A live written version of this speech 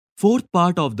Fourth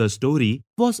part of the story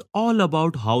was all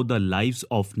about how the lives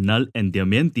of Nal and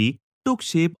Damayanti took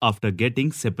shape after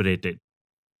getting separated.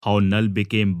 How Nal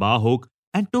became Bahuk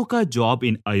and took a job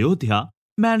in Ayodhya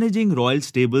managing royal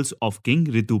stables of King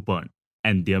Rituparn.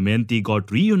 And Damayanti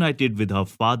got reunited with her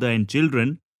father and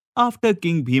children after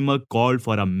King Bhima called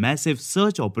for a massive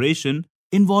search operation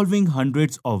involving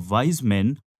hundreds of wise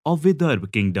men of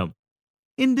Vidarbha kingdom.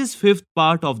 In this fifth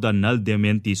part of the Nal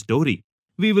Damayanti story,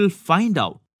 we will find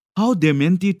out how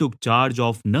Damayanti took charge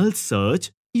of Nal's search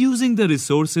using the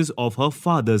resources of her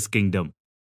father's kingdom.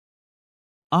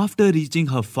 After reaching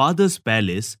her father's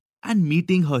palace and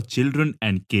meeting her children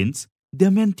and kins,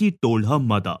 Damayanti told her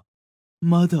mother,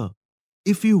 "Mother,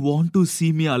 if you want to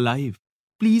see me alive,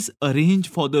 please arrange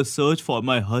for the search for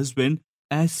my husband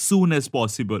as soon as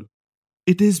possible.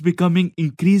 It is becoming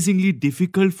increasingly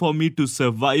difficult for me to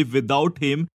survive without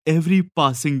him every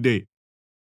passing day."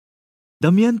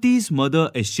 Damayanti's mother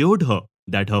assured her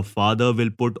that her father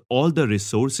will put all the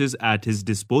resources at his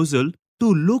disposal to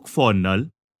look for Nal,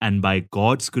 and by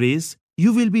God's grace,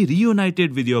 you will be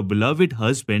reunited with your beloved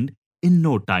husband in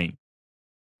no time.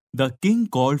 The king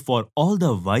called for all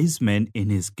the wise men in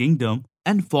his kingdom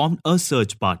and formed a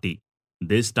search party,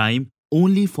 this time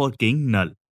only for King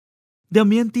Nal.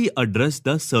 Damayanti addressed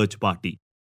the search party.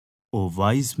 "O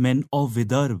wise men of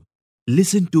Vidarbha,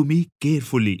 listen to me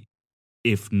carefully.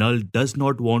 If Nal does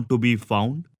not want to be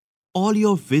found, all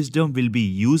your wisdom will be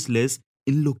useless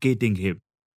in locating him.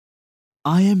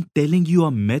 I am telling you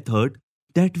a method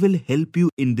that will help you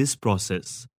in this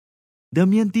process."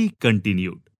 Damayanti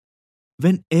continued.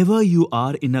 "Whenever you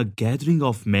are in a gathering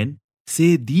of men,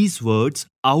 say these words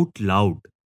out loud.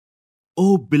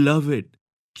 O beloved,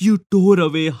 you tore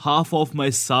away half of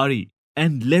my sari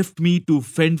and left me to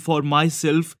fend for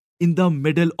myself in the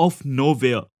middle of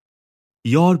nowhere.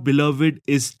 Your beloved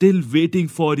is still waiting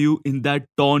for you in that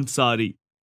torn sari."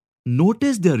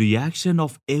 Notice the reaction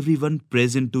of everyone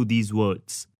present to these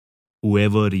words.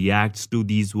 Whoever reacts to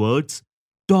these words,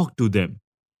 talk to them.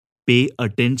 Pay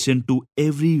attention to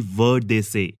every word they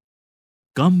say.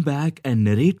 Come back and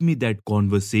narrate me that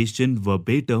conversation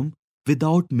verbatim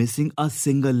without missing a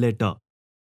single letter.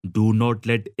 Do not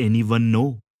let anyone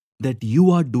know that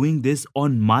you are doing this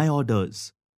on my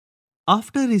orders.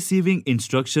 After receiving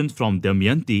instructions from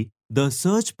Damayanti, the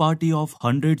search party of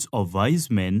hundreds of wise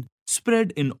men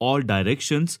spread in all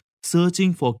directions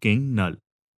searching for King Nal.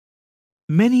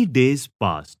 Many days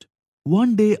passed.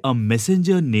 One day a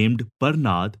messenger named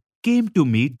Parnad came to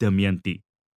meet Damayanti.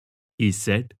 He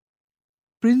said,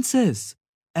 "Princess,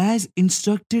 as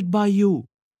instructed by you,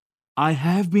 I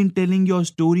have been telling your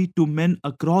story to men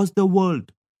across the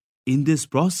world. In this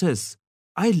process,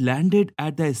 I landed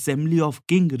at the assembly of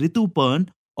King Rituparn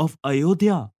of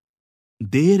Ayodhya.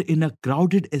 There, in a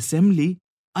crowded assembly,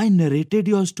 I narrated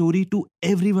your story to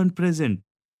everyone present.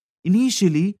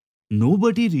 Initially,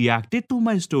 nobody reacted to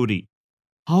my story.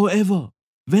 However,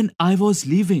 when I was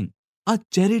leaving, a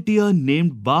charioteer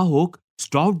named Bahuk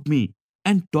stopped me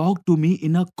and talked to me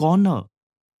in a corner."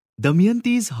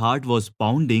 Damayanti's heart was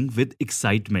pounding with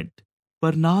excitement.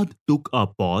 Parnad took a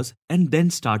pause and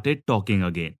then started talking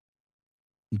again.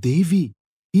 "Devi,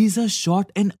 he is a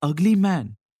short and ugly man.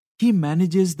 He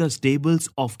manages the stables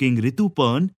of King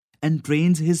Rituparn and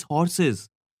trains his horses.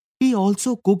 He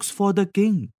also cooks for the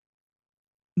king."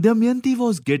 Damayanti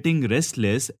was getting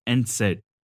restless and said,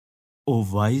 "O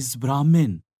wise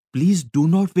Brahmin, please do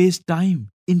not waste time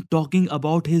in talking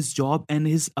about his job and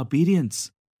his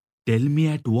appearance. Tell me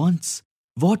at once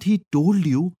what he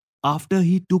told you after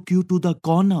he took you to the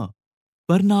corner."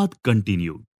 Parnad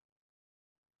continued.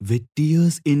 "With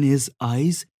tears in his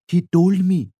eyes, he told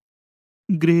me,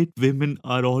 'Great women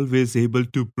are always able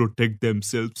to protect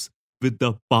themselves with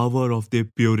the power of their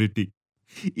purity,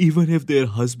 even if their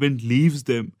husband leaves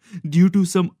them due to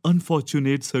some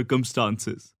unfortunate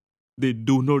circumstances. They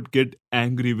do not get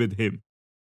angry with him.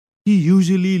 He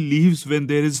usually leaves when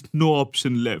there is no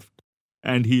option left,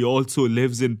 and he also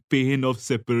lives in pain of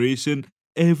separation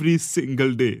every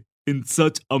single day in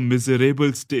such a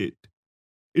miserable state.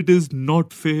 It is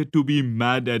not fair to be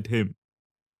mad at him.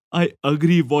 I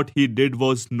agree what he did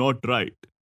was not right,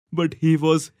 but he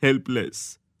was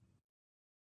helpless.'"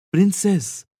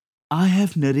 "Princess, I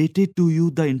have narrated to you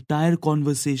the entire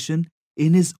conversation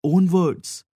in his own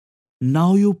words.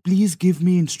 Now you please give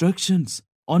me instructions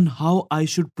on how I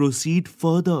should proceed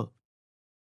further."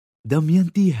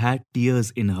 Damayanti had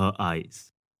tears in her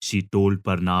eyes. She told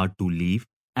Parnad to leave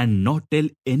and not tell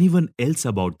anyone else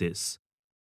about this.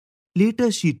 Later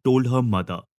she told her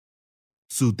mother,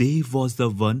 "Sudev was the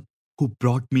one who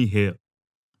brought me here.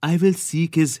 I will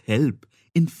seek his help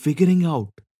in figuring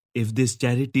out if this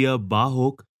charioteer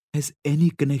Bahuk has any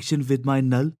connection with my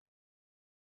Nal?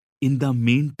 In the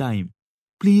meantime,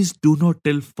 please do not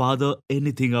tell father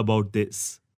anything about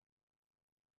this.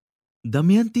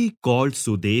 Damayanti called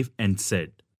Sudev and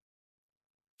said,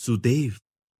 Sudev,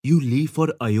 you leave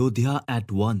for Ayodhya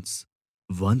at once.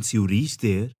 Once you reach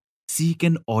there, seek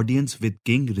an audience with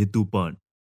King Rituparn.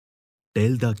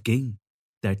 Tell the king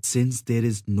that since there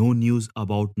is no news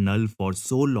about Nal for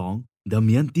so long,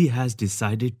 Damayanti has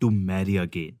decided to marry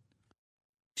again.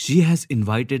 She has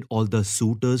invited all the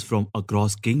suitors from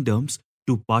across kingdoms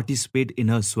to participate in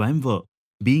her Swamvar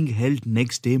being held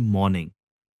next day morning.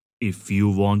 If you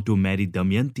want to marry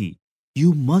Damayanti,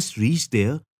 you must reach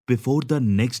there before the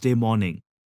next day morning.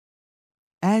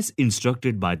 As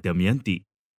instructed by Damayanti,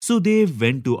 Sudev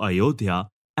went to Ayodhya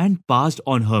and passed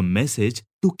on her message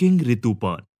to King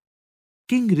Rituparn.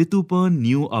 King Rituparn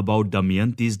knew about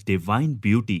Damayanti's divine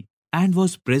beauty and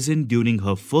was present during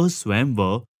her first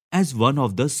Swamvar as one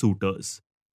of the suitors.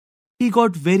 He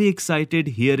got very excited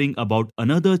hearing about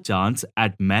another chance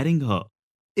at marrying her,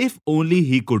 if only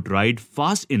he could ride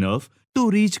fast enough to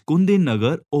reach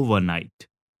Kundinagar overnight.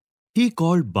 He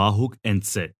called Bahuk and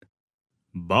said,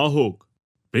 Bahuk,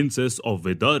 Princess of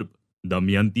Vidarbh,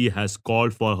 Damayanti has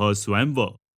called for her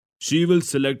Swamvar. She will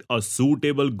select a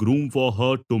suitable groom for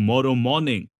her tomorrow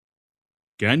morning.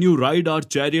 Can you ride our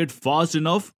chariot fast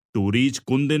enough to reach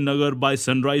Kundinagar by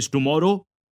sunrise tomorrow?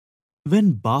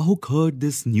 When Bahuk heard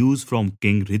this news from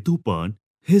King Rituparn,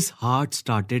 his heart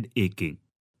started aching.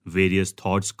 Various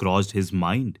thoughts crossed his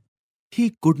mind.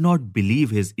 He could not believe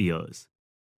his ears.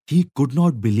 He could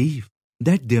not believe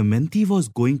that Damayanti was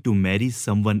going to marry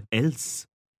someone else.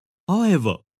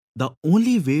 However, the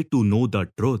only way to know the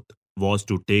truth was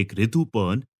to take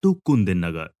Rituparn to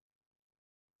Kundinagar.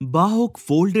 Bahuk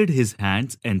folded his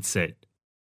hands and said,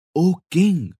 O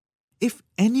king, if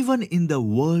anyone in the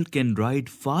world can ride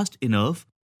fast enough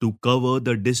to cover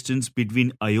the distance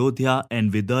between Ayodhya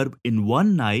and Vidarbh in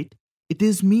one night, it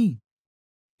is me.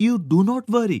 You do not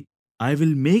worry. I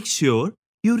will make sure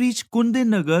you reach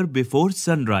Kundinagar before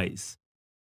sunrise.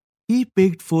 He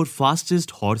picked 4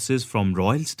 fastest horses from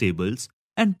royal stables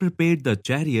and prepared the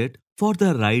chariot for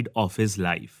the ride of his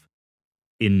life.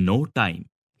 In no time,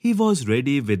 he was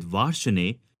ready with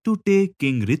Varshane to take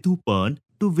King Rituparn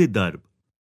to Vidarbh.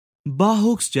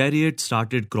 Bahuk's chariot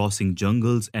started crossing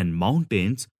jungles and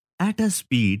mountains at a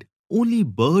speed only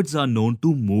birds are known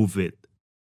to move with.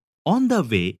 On the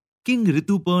way, King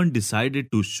Rituparn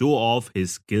decided to show off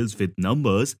his skills with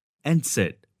numbers and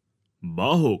said,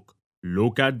 Bahuk,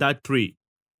 look at that tree.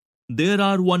 There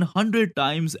are 100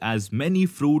 times as many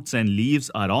fruits and leaves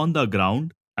are on the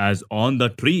ground as on the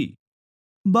tree.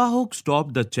 Bahuk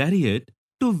stopped the chariot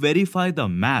to verify the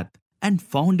math and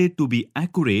found it to be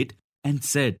accurate and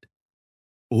said,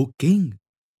 O king,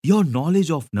 your knowledge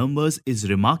of numbers is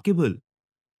remarkable.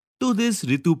 To this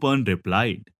Rituparn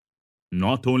replied,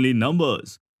 Not only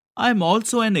numbers, I am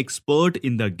also an expert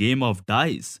in the game of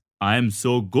dice. I am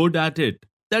so good at it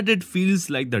that it feels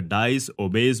like the dice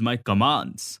obeys my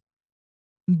commands.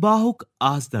 Bahuk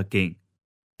asked the king,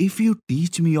 If you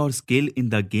teach me your skill in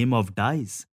the game of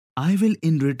dice, I will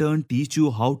in return teach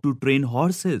you how to train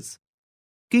horses.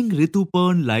 King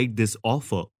Rituparn liked this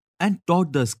offer and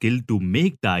taught the skill to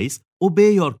make dice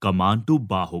obey your command to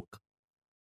Bahuk.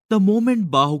 The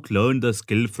moment Bahuk learned the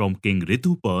skill from King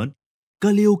Rituparn,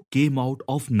 Kalyug came out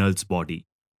of Nal's body,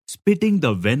 spitting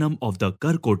the venom of the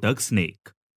Karkotak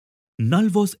snake. Nal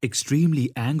was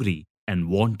extremely angry and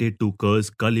wanted to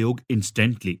curse Kalyug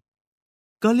instantly.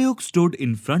 Kalyug stood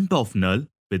in front of Nal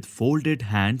with folded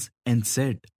hands and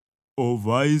said, O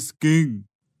wise king,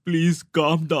 please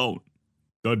calm down.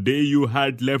 The day you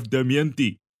had left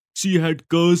Damayanti, she had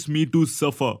cursed me to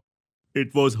suffer.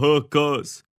 It was her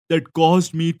curse that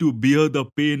caused me to bear the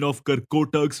pain of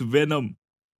Karkotak's venom.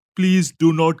 Please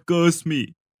do not curse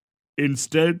me.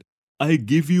 Instead, I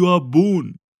give you a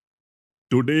boon.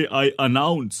 Today I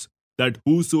announce that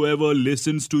whosoever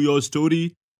listens to your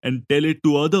story and tell it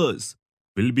to others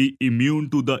will be immune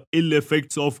to the ill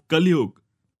effects of Kalyug.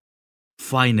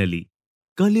 Finally,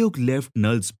 Kalyug left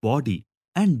Nal's body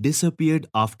and disappeared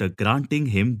after granting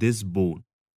him this boon.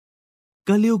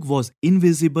 Kalyug was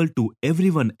invisible to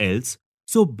everyone else,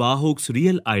 so Bahuk's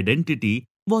real identity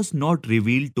was not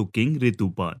revealed to King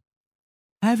Rituparn.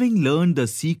 Having learned the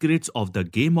secrets of the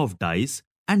game of dice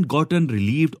and gotten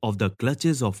relieved of the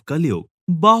clutches of Kalyug,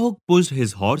 Bahuk pushed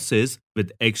his horses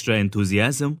with extra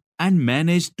enthusiasm and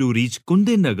managed to reach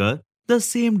Kundinagar the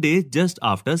same day just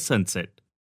after sunset.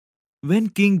 When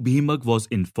King Bhimak was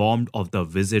informed of the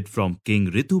visit from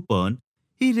King Rituparn,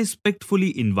 he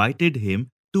respectfully invited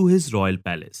him to his royal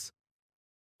palace.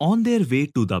 On their way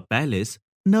to the palace,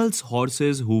 Nal's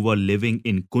horses, who were living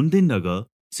in Kundinagar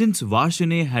since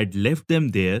Varshane had left them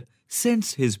there,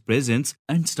 sensed his presence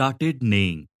and started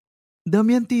neighing.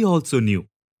 Damayanti also knew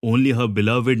only her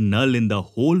beloved Nal in the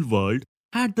whole world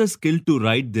had the skill to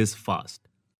ride this fast.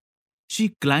 She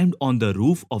climbed on the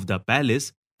roof of the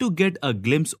palace to get a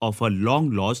glimpse of her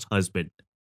long lost husband.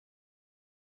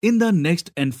 In the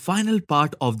next and final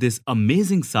part of this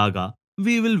amazing saga,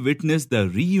 we will witness the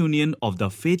reunion of the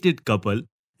fated couple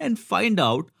and find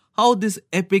out how this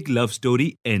epic love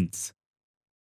story ends.